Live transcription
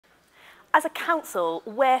As a council,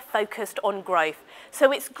 we're focused on growth,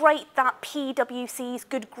 so it's great that PwC's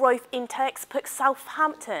Good Growth Index puts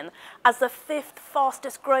Southampton as the 5th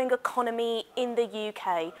fastest growing economy in the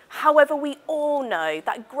UK. However, we all know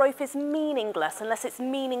that growth is meaningless unless it's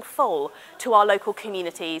meaningful to our local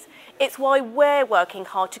communities. It's why we're working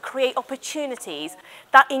hard to create opportunities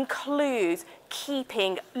that include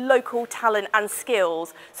keeping local talent and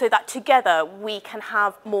skills so that together we can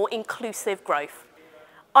have more inclusive growth.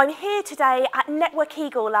 I'm here today at Network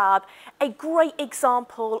Eagle Lab, a great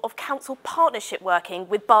example of council partnership working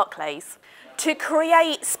with Barclays to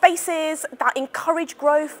create spaces that encourage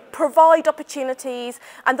growth, provide opportunities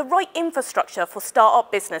and the right infrastructure for start-up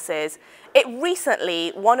businesses. It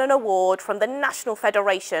recently won an award from the National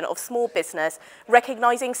Federation of Small Business,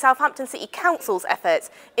 recognising Southampton City Council's efforts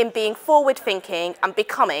in being forward-thinking and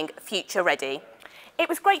becoming future-ready. It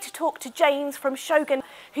was great to talk to James from Shogun,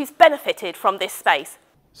 who's benefited from this space.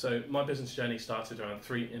 So my business journey started around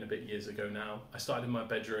 3 and a bit years ago now. I started in my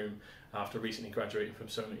bedroom after recently graduating from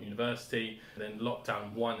Southampton University. Then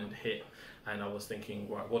lockdown 1 had hit and I was thinking,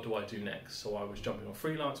 right, what do I do next? So I was jumping on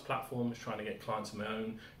freelance platforms, trying to get clients of my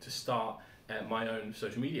own to start my own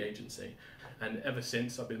social media agency. And ever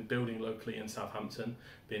since, I've been building locally in Southampton,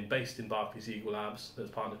 been based in Barclays Eagle Labs that's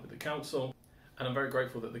partnered with the council. And I'm very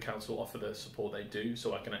grateful that the council offer the support they do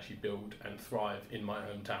so I can actually build and thrive in my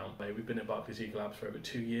hometown. We've been in Barclays Eagle Labs for over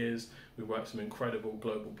 2 years. We've worked with some incredible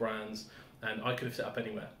global brands and I could have set up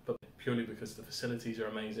anywhere, but purely because the facilities are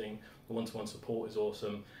amazing, the one-to-one support is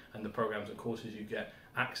awesome, and the programs and courses you get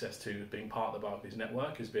access to being part of the Barclays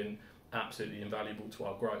network has been absolutely invaluable to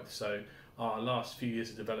our growth. So our last few years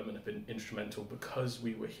of development have been instrumental because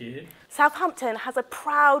we were here. Southampton has a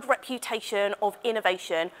proud reputation of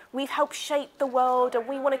innovation. We've helped shape the world and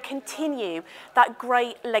we want to continue that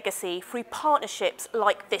great legacy through partnerships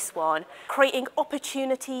like this one, creating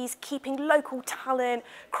opportunities, keeping local talent,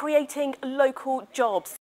 creating local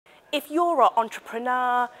jobs. If you're an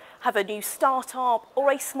entrepreneur, have a new startup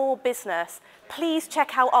or a small business, please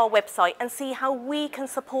check out our website and see how we can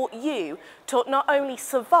support you to not only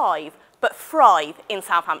survive but thrive in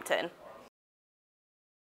Southampton.